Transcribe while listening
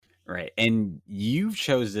Right. And you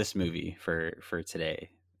chose this movie for today,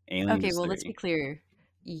 Okay, Aliens well, let's be 3. clear.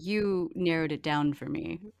 You narrowed it down for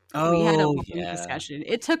me. We had a Oh, long yeah. discussion.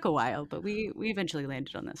 It took a while, but we eventually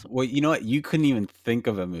landed on this one. Well, you know what? You couldn't even think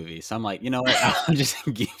of a movie. So I'm like, you know what? I'll just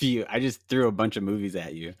give you I just threw a bunch of movies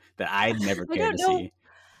at you that I'd never I care don't to know. see.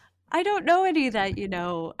 I don't know any that,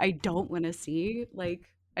 I don't want to see. Like,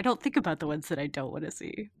 I don't think about the ones that I don't want to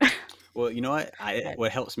see. Well, you know what? I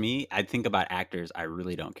What helps me, I think about actors I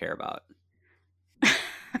really don't care about.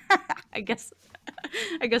 I guess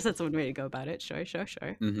I guess that's one way to go about it. Sure, sure,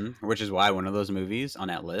 sure. Which is why one of those movies on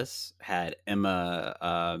that list had Emma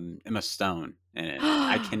Stone in it.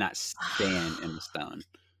 I cannot stand Emma Stone.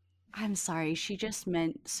 I'm sorry. She just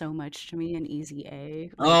meant so much to me in Easy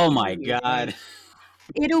A, like Oh in a my weird way. god.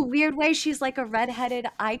 In a weird way, she's like a redheaded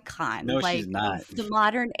icon, No, she's like not. of the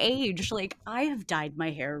modern age. Like I have dyed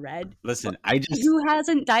my hair red. Listen, Who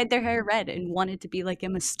hasn't dyed their hair red and wanted to be like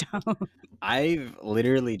Emma Stone? I've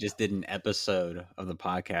literally just did an episode of the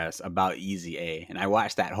podcast about Easy A, and I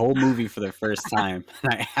watched that whole movie for the first time,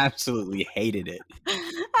 and I absolutely hated it.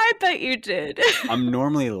 I bet you did. I'm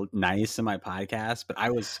normally nice in my podcast, but I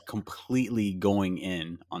was completely going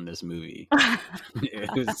in on this movie.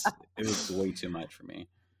 It was way too much for me.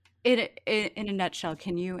 In a nutshell,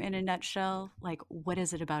 can you, in a nutshell, like what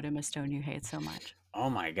is it about Emma Stone you hate so much? Oh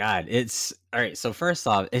my god, it's all right. So first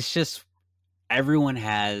off, it's just everyone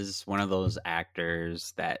has one of those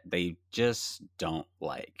actors that they just don't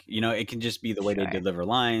like. It can just be the way they Sure. deliver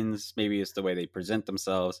lines. Maybe it's the way they present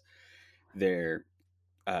themselves. Their,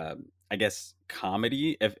 I guess,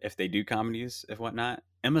 comedy, if they do comedies, if whatnot.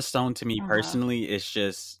 Emma Stone, to me Uh-huh. personally, is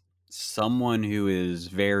just someone who is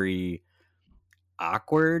very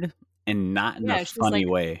awkward and not in a Yeah, she's funny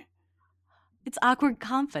like way. it's awkward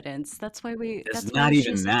confidence. It's That's not why she's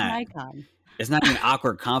even such an that. icon. It's not even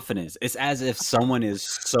awkward confidence. It's as if someone is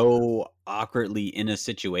so awkwardly in a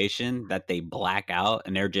situation that they black out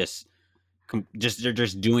and they're just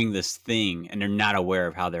doing this thing and they're not aware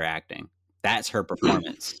of how they're acting. That's her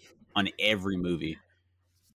performance on every movie.